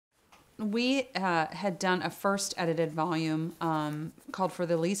we had done a first edited volume called For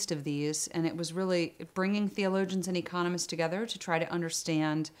the Least of These, and it was really bringing theologians and economists together to try to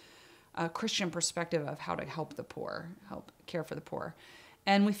understand a Christian perspective of how to help the poor, help care for the poor.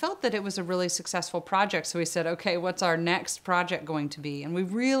 And we felt that it was a really successful project, so we said, okay, what's our next project going to be? And we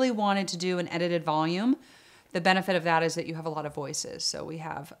really wanted to do an edited volume. The benefit of that is that you have a lot of voices, so we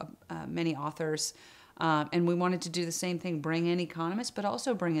have many authors. And we wanted to do the same thing, bring in economists, but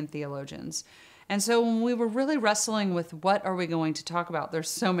also bring in theologians. And so when we were really wrestling with what are we going to talk about, there's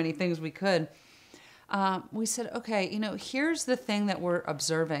so many things we could, we said, okay, here's the thing that we're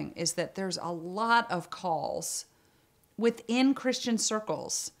observing is that there's a lot of calls within Christian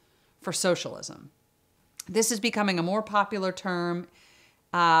circles for socialism. This is becoming a more popular term.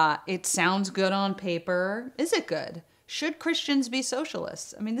 It sounds good on paper. Is it good? Should Christians be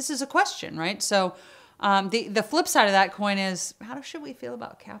socialists? I mean, this is a question, right? So the flip side of that coin is, how should we feel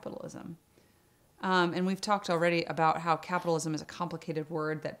about capitalism? And we've talked already about how capitalism is a complicated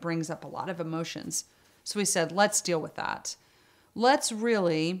word that brings up a lot of emotions. So we said, let's deal with that. Let's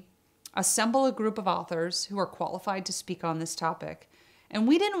really assemble a group of authors who are qualified to speak on this topic. And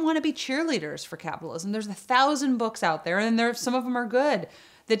we didn't want to be cheerleaders for capitalism. There's 1,000 books out there, and some of them are good,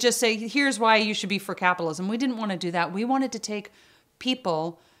 that just say, here's why you should be for capitalism. We didn't want to do that. We wanted to take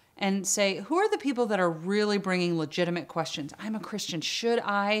people and say, who are the people that are really bringing legitimate questions? I'm a Christian. Should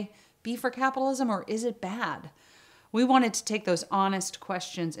I be for capitalism, or is it bad? We wanted to take those honest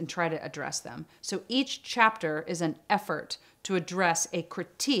questions and try to address them. So each chapter is an effort to address a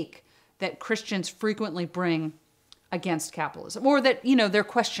critique that Christians frequently bring against capitalism, or that, they're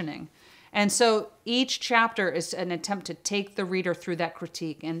questioning. And so each chapter is an attempt to take the reader through that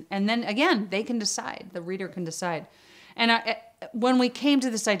critique. And then again, they can decide, the reader can decide. And when we came to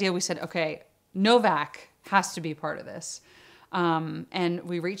this idea, we said, okay, Novak has to be part of this. And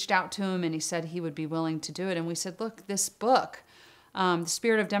we reached out to him and he said he would be willing to do it. And we said, look, this book, The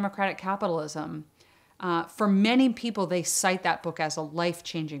Spirit of Democratic Capitalism, for many people, they cite that book as a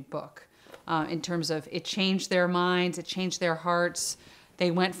life-changing book in terms of it changed their minds, it changed their hearts.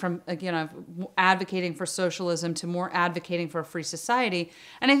 They went from, advocating for socialism to more advocating for a free society.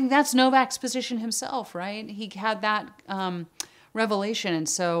 And I think that's Novak's position himself, right? He had that revelation. And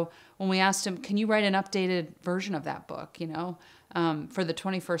so when we asked him, can you write an updated version of that book, for the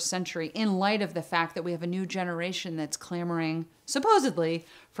 21st century, in light of the fact that we have a new generation that's clamoring, supposedly,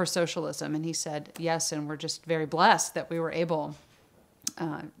 for socialism? And he said yes, and we're just very blessed that we were able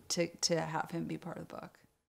to have him be part of the book.